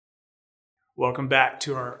Welcome back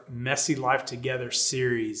to our Messy Life Together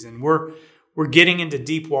series. And we're getting into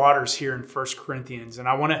deep waters here in 1 Corinthians. And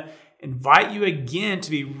I want to invite you again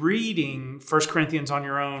to be reading 1 Corinthians on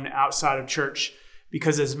your own outside of church,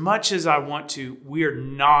 because as much as I want to, we are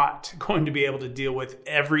not going to be able to deal with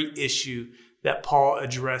every issue that Paul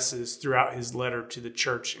addresses throughout his letter to the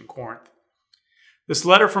church in Corinth. This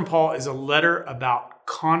letter from Paul is a letter about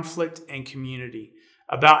conflict and community,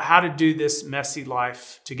 about how to do this messy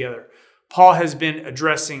life together. Paul has been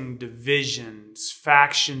addressing divisions,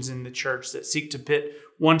 factions in the church that seek to pit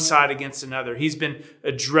one side against another. He's been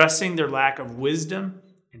addressing their lack of wisdom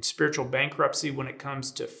and spiritual bankruptcy when it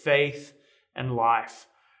comes to faith and life.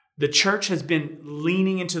 The church has been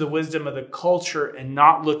leaning into the wisdom of the culture and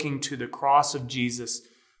not looking to the cross of Jesus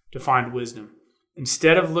to find wisdom.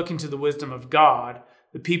 Instead of looking to the wisdom of God,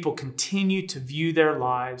 the people continue to view their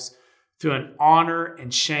lives through an honor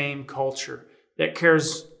and shame culture that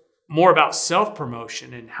cares more about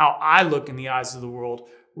self-promotion and how I look in the eyes of the world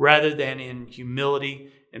rather than in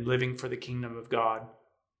humility and living for the kingdom of God.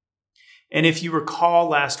 And if you recall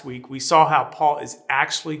last week, we saw how Paul is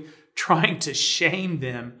actually trying to shame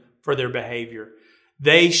them for their behavior.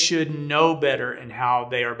 They should know better in how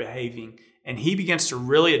they are behaving. And he begins to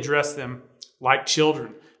really address them like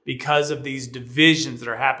children because of these divisions that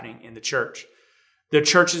are happening in the church. The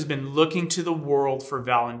church has been looking to the world for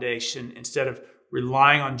validation instead of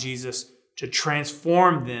relying on Jesus to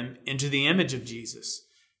transform them into the image of Jesus.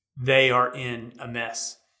 They are in a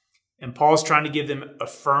mess. And Paul's trying to give them a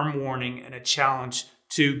firm warning and a challenge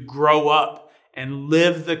to grow up and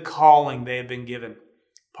live the calling they have been given.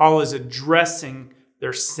 Paul is addressing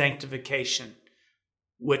their sanctification,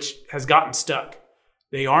 which has gotten stuck.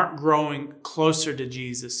 They aren't growing closer to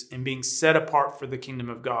Jesus and being set apart for the kingdom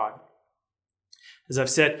of God. As I've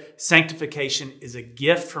said, sanctification is a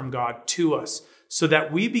gift from God to us so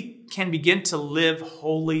that we can begin to live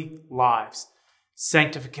holy lives.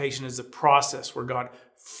 Sanctification is a process where God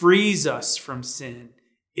frees us from sin.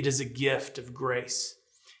 It is a gift of grace.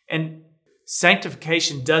 And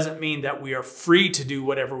sanctification doesn't mean that we are free to do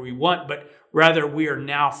whatever we want, but rather we are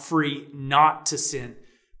now free not to sin.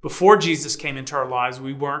 Before Jesus came into our lives,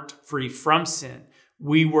 we weren't free from sin.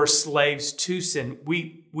 We were slaves to sin.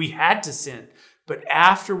 We had to sin. But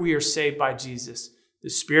after we are saved by Jesus, the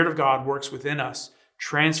Spirit of God works within us,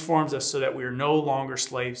 transforms us so that we are no longer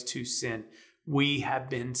slaves to sin. We have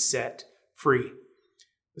been set free.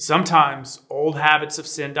 Sometimes old habits of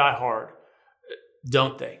sin die hard,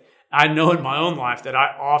 don't they? I know in my own life that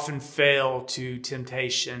I often fail to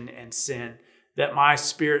temptation and sin, that my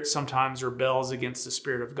spirit sometimes rebels against the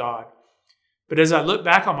Spirit of God. But as I look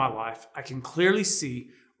back on my life, I can clearly see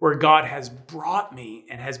where God has brought me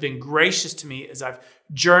and has been gracious to me as I've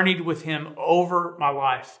journeyed with Him over my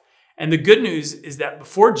life. And the good news is that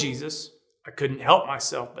before Jesus, I couldn't help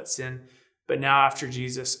myself but sin. But now after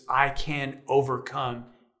Jesus, I can overcome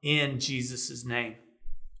in Jesus' name.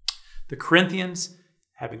 The Corinthians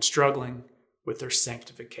have been struggling with their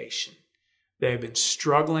sanctification. They have been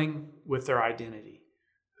struggling with their identity,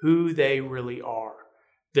 who they really are.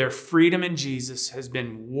 Their freedom in Jesus has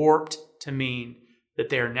been warped to mean that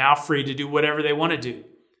they are now free to do whatever they want to do.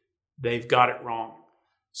 They've got it wrong.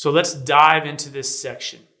 So let's dive into this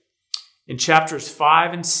section. In chapters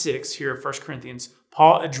 5 and 6 here of 1 Corinthians,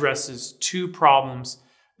 Paul addresses two problems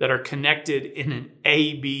that are connected in an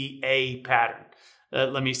ABA pattern.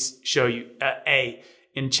 Let me show you. A,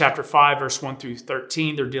 in chapter 5, verse 1 through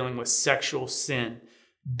 13, they're dealing with sexual sin.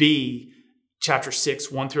 B, chapter 6,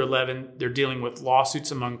 1 through 11, they're dealing with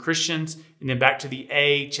lawsuits among Christians. And then back to the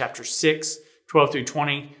A, chapter 6, 12 through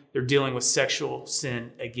 20, they're dealing with sexual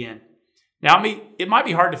sin again. Now, it might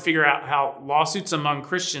be hard to figure out how lawsuits among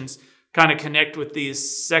Christians kind of connect with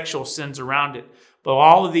these sexual sins around it. But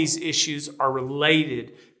all of these issues are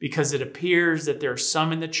related because it appears that there are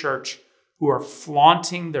some in the church who are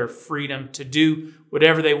flaunting their freedom to do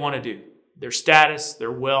whatever they want to do. Their status,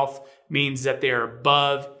 their wealth means that they are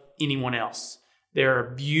above anyone else. They're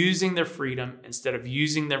abusing their freedom instead of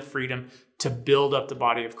using their freedom to build up the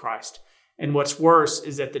body of Christ. And what's worse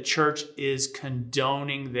is that the church is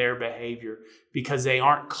condoning their behavior because they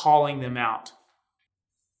aren't calling them out.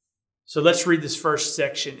 So let's read this first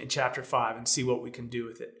section in chapter 5 and see what we can do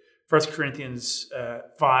with it. 1 Corinthians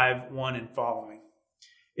 5, 1 and following.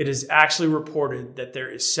 It is actually reported that there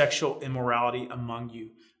is sexual immorality among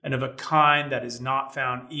you, and of a kind that is not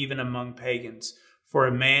found even among pagans. For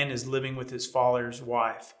a man is living with his father's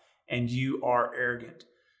wife, and you are arrogant.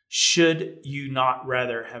 Should you not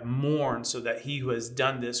rather have mourned so that he who has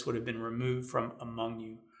done this would have been removed from among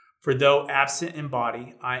you? For though absent in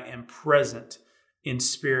body, I am present in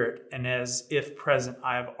spirit, and as if present,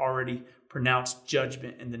 I have already pronounced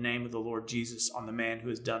judgment in the name of the Lord Jesus on the man who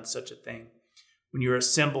has done such a thing. When you are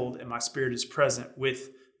assembled and my spirit is present with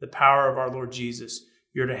the power of our Lord Jesus,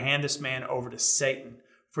 you're to hand this man over to Satan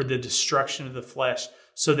for the destruction of the flesh,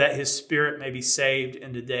 so that his spirit may be saved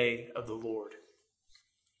in the day of the Lord.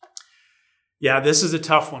 Yeah, this is a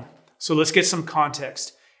tough one. So let's get some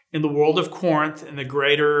context. In the world of Corinth and the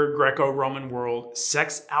greater Greco-Roman world,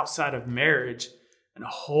 sex outside of marriage and a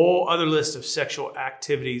whole other list of sexual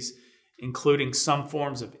activities, including some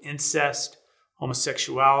forms of incest,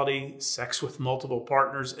 homosexuality, sex with multiple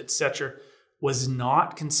partners, etc., was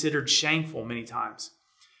not considered shameful many times.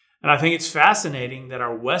 And I think it's fascinating that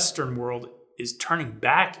our Western world is turning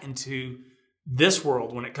back into this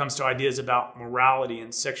world when it comes to ideas about morality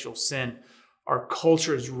and sexual sin. Our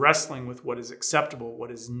culture is wrestling with what is acceptable,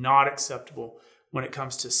 what is not acceptable when it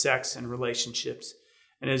comes to sex and relationships.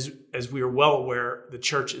 And as we are well aware, the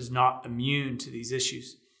church is not immune to these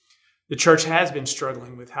issues. The church has been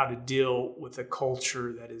struggling with how to deal with a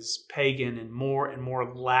culture that is pagan and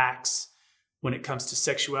more lax when it comes to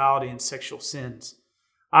sexuality and sexual sins.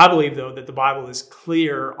 I believe, though, that the Bible is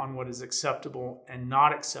clear on what is acceptable and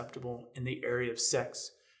not acceptable in the area of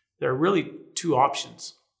sex. There are really two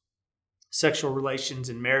options: sexual relations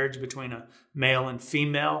in marriage between a male and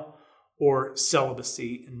female, or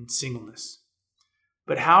celibacy and singleness.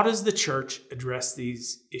 But how does the church address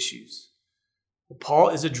these issues? Well, Paul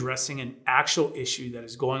is addressing an actual issue that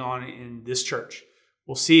is going on in this church.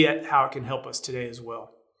 We'll see how it can help us today as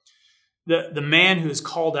well. The man who is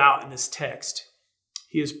called out in this text,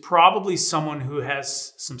 he is probably someone who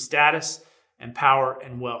has some status and power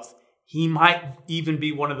and wealth. He might even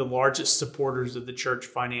be one of the largest supporters of the church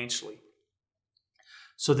financially.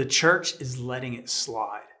 So the church is letting it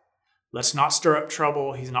slide. Let's not stir up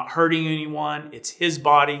trouble. He's not hurting anyone. It's his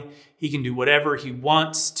body. He can do whatever he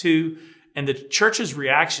wants to. And the church's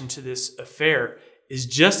reaction to this affair is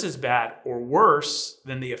just as bad or worse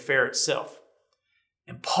than the affair itself.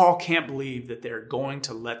 And Paul can't believe that they're going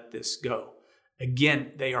to let this go.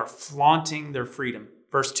 Again, they are flaunting their freedom.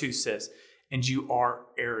 Verse 2 says, and you are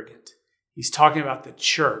arrogant. He's talking about the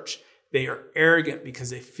church. They are arrogant because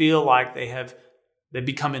they feel like they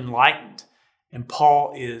become enlightened. And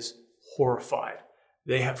Paul is horrified.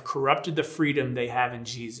 They have corrupted the freedom they have in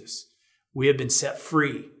Jesus. We have been set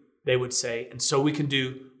free, they would say, and so we can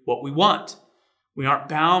do what we want. We aren't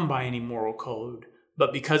bound by any moral code,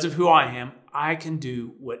 but because of who I am, I can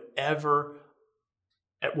do whatever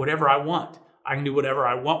I want. I can do whatever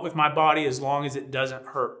I want with my body as long as it doesn't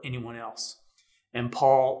hurt anyone else. And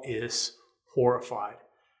Paul is horrified.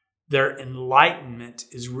 Their enlightenment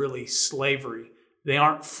is really slavery. They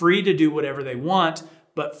aren't free to do whatever they want,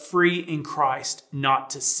 but free in Christ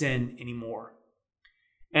not to sin anymore.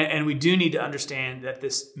 And we do need to understand that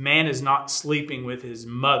this man is not sleeping with his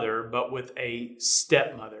mother, but with a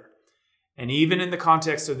stepmother. And even in the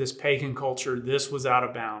context of this pagan culture, this was out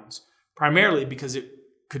of bounds, primarily because it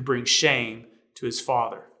could bring shame to his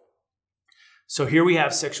father. So here we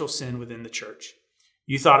have sexual sin within the church.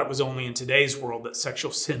 You thought it was only in today's world that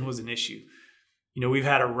sexual sin was an issue. You know, we've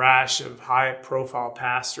had a rash of high-profile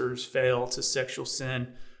pastors fail to sexual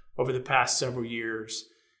sin over the past several years.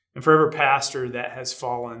 And for every pastor that has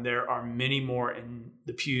fallen, there are many more in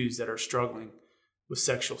the pews that are struggling with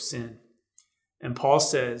sexual sin. And Paul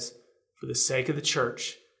says, for the sake of the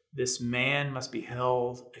church, this man must be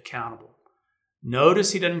held accountable.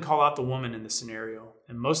 Notice he doesn't call out the woman in the scenario,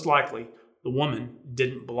 and most likely the woman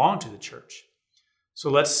didn't belong to the church. So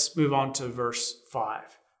let's move on to verse 5.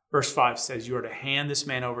 Verse 5 says, you are to hand this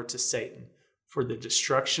man over to Satan for the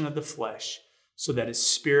destruction of the flesh, so that his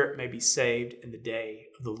spirit may be saved in the day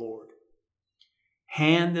of the Lord.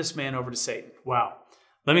 Hand this man over to Satan. Wow.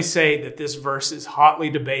 Let me say that this verse is hotly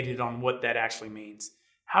debated on what that actually means.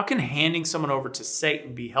 How can handing someone over to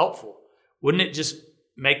Satan be helpful? Wouldn't it just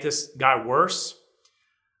make this guy worse?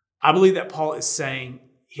 I believe that Paul is saying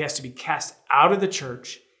he has to be cast out of the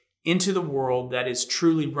church into the world that is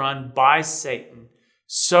truly run by Satan,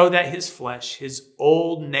 so that his flesh, his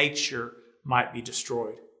old nature, might be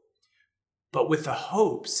destroyed. But with the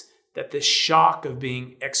hopes that this shock of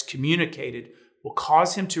being excommunicated will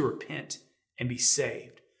cause him to repent and be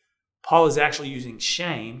saved. Paul is actually using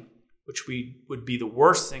shame, which would be the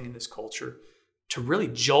worst thing in this culture, to really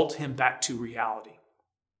jolt him back to reality.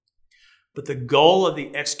 But the goal of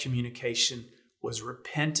the excommunication was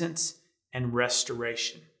repentance and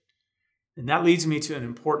restoration. And that leads me to an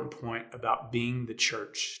important point about being the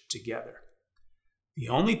church together. The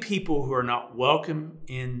only people who are not welcome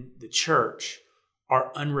in the church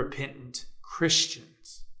are unrepentant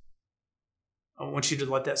Christians. I want you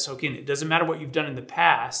to let that soak in. It doesn't matter what you've done in the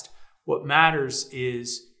past. What matters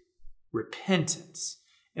is repentance.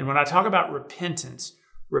 And when I talk about repentance,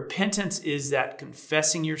 repentance is that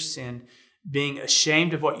confessing your sin, being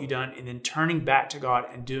ashamed of what you've done, and then turning back to God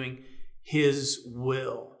and doing His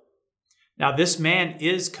will. Now, this man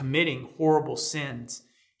is committing horrible sins.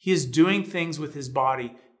 He is doing things with his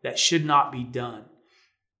body that should not be done.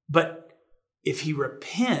 But if he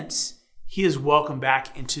repents, he is welcomed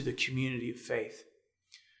back into the community of faith.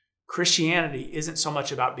 Christianity isn't so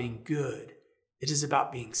much about being good. It is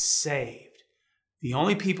about being saved. The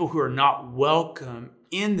only people who are not welcome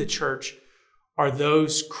in the church are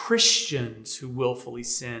those Christians who willfully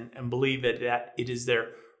sin and believe that it is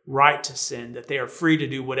their right to sin, that they are free to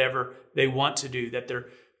do whatever they want to do, that their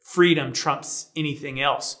freedom trumps anything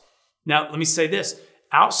else. Now, let me say this.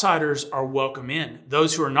 Outsiders are welcome in.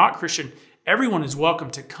 Those who are not Christian, everyone is welcome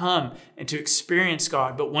to come and to experience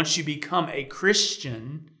God. But once you become a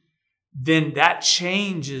Christian, then that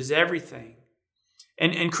changes everything.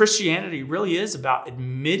 And Christianity really is about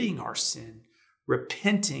admitting our sin,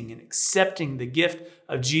 repenting and accepting the gift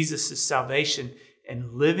of Jesus' salvation,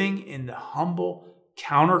 and living in the humble,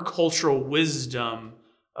 countercultural wisdom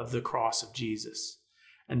of the cross of Jesus.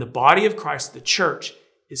 And the body of Christ, the church,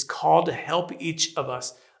 is called to help each of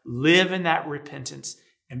us live in that repentance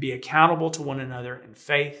and be accountable to one another in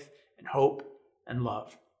faith and hope and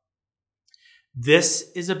love. This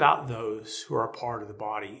is about those who are a part of the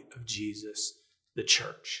body of Jesus, the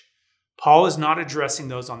church. Paul is not addressing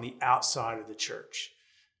those on the outside of the church.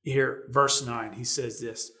 Here, verse 9, he says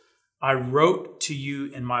this, I wrote to you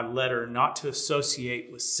in my letter not to associate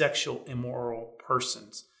with sexual immoral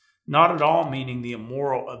persons, not at all meaning the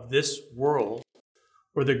immoral of this world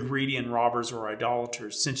or the greedy and robbers or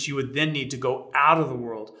idolaters, since you would then need to go out of the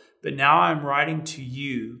world. But now I'm writing to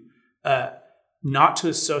you not to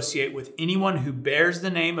associate with anyone who bears the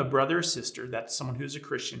name of brother or sister, that's someone who is a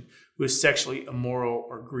Christian, who is sexually immoral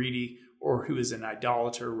or greedy, or who is an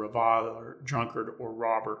idolater, reviler, drunkard, or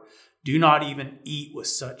robber. Do not even eat with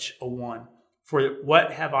such a one. For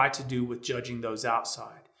what have I to do with judging those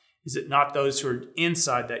outside? Is it not those who are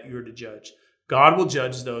inside that you are to judge? God will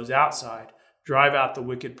judge those outside. Drive out the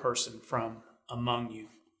wicked person from among you.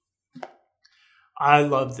 I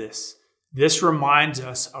love this. This reminds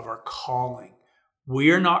us of our calling.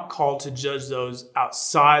 We are not called to judge those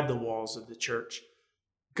outside the walls of the church.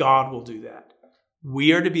 God will do that.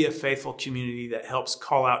 We are to be a faithful community that helps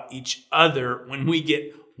call out each other when we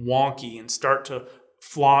get wonky and start to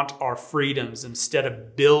flaunt our freedoms instead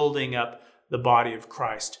of building up the body of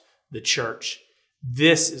Christ, the church.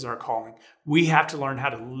 This is our calling. We have to learn how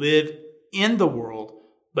to live in the world,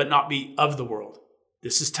 but not be of the world.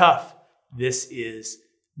 This is tough. This is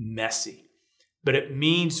messy. But it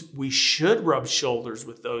means we should rub shoulders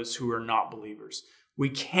with those who are not believers. We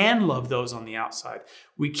can love those on the outside.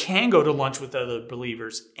 We can go to lunch with other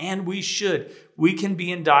believers, and we should. We can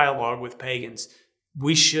be in dialogue with pagans.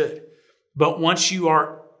 We should. But once you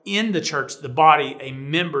are in the church, the body, a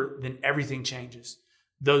member, then everything changes.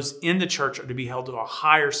 Those in the church are to be held to a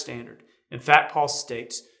higher standard. In fact, Paul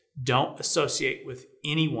states, don't associate with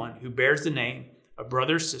anyone who bears the name of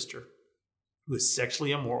brother or sister who is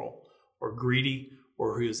sexually immoral or greedy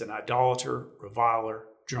or who is an idolater, reviler,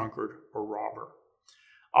 drunkard, or robber.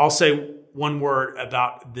 I'll say one word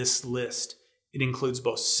about this list. It includes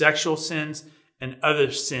both sexual sins and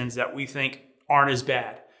other sins that we think aren't as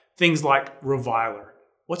bad. Things like reviler.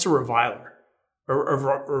 What's a reviler? A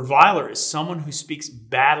reviler is someone who speaks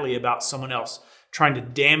badly about someone else, trying to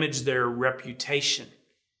damage their reputation.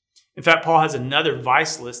 In fact, Paul has another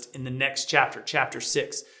vice list in the next chapter, chapter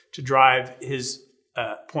 6, to drive his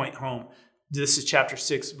point home. This is chapter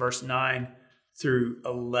 6, verse 9 through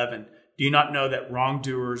 11. Do you not know that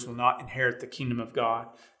wrongdoers will not inherit the kingdom of God?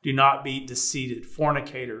 Do not be deceived.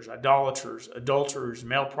 Fornicators, idolaters, adulterers,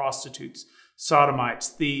 male prostitutes, sodomites,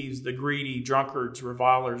 thieves, the greedy, drunkards,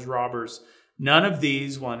 revilers, robbers. None of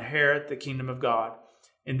these will inherit the kingdom of God.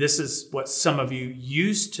 And this is what some of you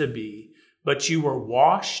used to be, but you were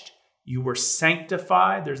washed, you were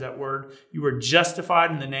sanctified, there's that word, you were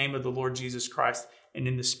justified in the name of the Lord Jesus Christ and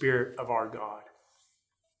in the Spirit of our God.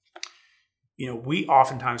 You know, we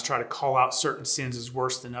oftentimes try to call out certain sins as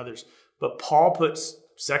worse than others, but Paul puts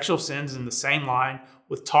sexual sins in the same line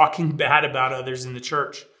with talking bad about others in the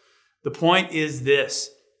church. The point is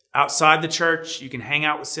this: outside the church, you can hang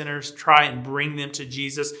out with sinners, try and bring them to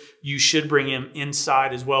Jesus. You should bring him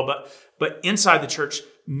inside as well. But inside the church,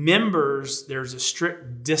 members, there's a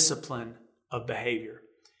strict discipline of behavior.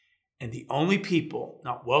 And the only people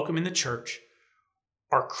not welcome in the church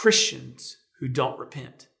are Christians who don't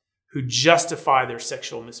repent, who justify their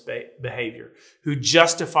sexual misbehavior, who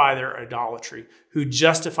justify their idolatry, who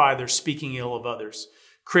justify their speaking ill of others.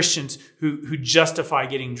 Christians who justify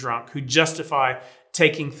getting drunk, who justify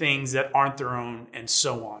taking things that aren't their own, and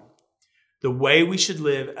so on. The way we should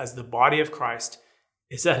live as the body of Christ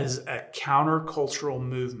is as a countercultural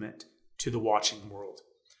movement to the watching world.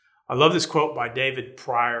 I love this quote by David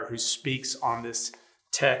Pryor, who speaks on this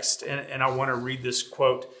text, and I want to read this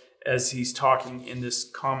quote as he's talking in this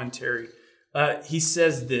commentary. He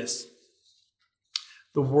says this: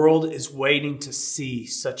 "The world is waiting to see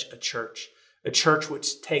such a church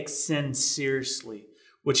which takes sin seriously,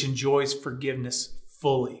 which enjoys forgiveness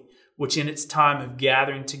fully, which in its time of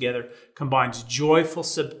gathering together combines joyful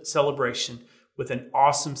celebration with an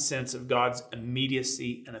awesome sense of God's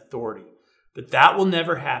immediacy and authority. But that will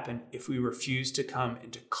never happen if we refuse to come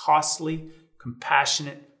into costly,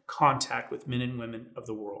 compassionate contact with men and women of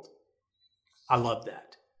the world." I love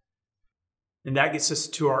that. And that gets us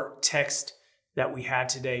to our text that we had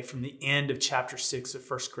today from the end of chapter 6 of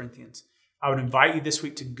 1 Corinthians. I would invite you this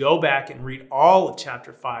week to go back and read all of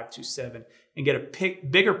chapter 5 to 7 and get a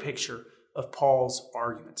bigger picture of Paul's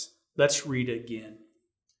arguments. Let's read it again.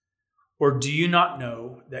 "Or do you not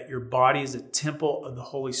know that your body is a temple of the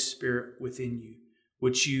Holy Spirit within you,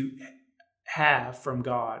 which you have from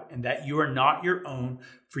God, and that you are not your own,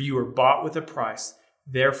 for you are bought with a price?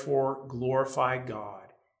 Therefore, glorify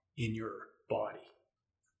God in your body."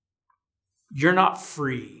 You're not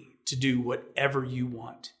free to do whatever you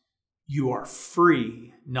want. You are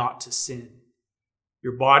free not to sin.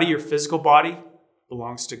 Your body, your physical body,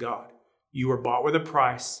 belongs to God. You were bought with a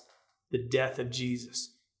price, the death of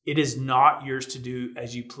Jesus. It is not yours to do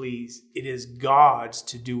as you please. It is God's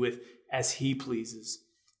to do with as he pleases.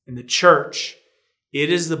 In the church,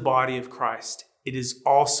 it is the body of Christ. It is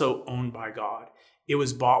also owned by God. It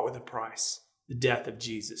was bought with a price, the death of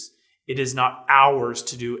Jesus. It is not ours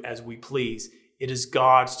to do as we please. It is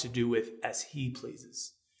God's to do with as he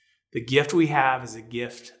pleases. The gift we have is a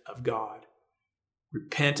gift of God.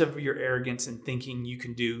 Repent of your arrogance in thinking you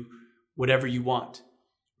can do whatever you want.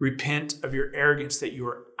 Repent of your arrogance that you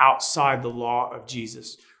are outside the law of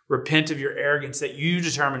Jesus. Repent of your arrogance that you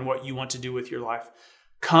determine what you want to do with your life.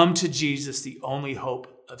 Come to Jesus, the only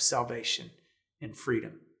hope of salvation and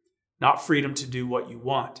freedom. Not freedom to do what you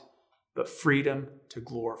want, but freedom to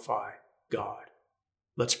glorify God.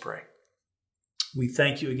 Let's pray. We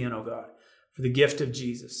thank you again, O God, for the gift of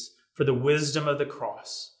Jesus, for the wisdom of the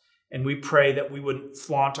cross. And we pray that we wouldn't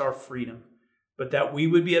flaunt our freedom, but that we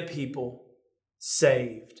would be a people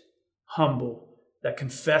saved, humble, that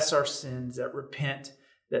confess our sins, that repent,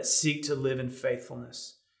 that seek to live in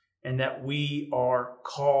faithfulness, and that we are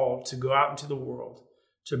called to go out into the world,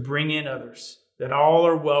 to bring in others, that all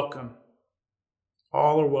are welcome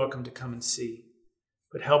to come and see.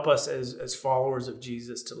 But help us as followers of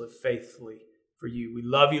Jesus to live faithfully for you. We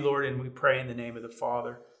love you, Lord, and we pray in the name of the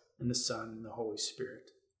Father and the Son and the Holy Spirit.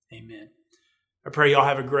 Amen. I pray y'all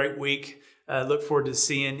have a great week. Look forward to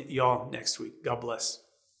seeing y'all next week. God bless.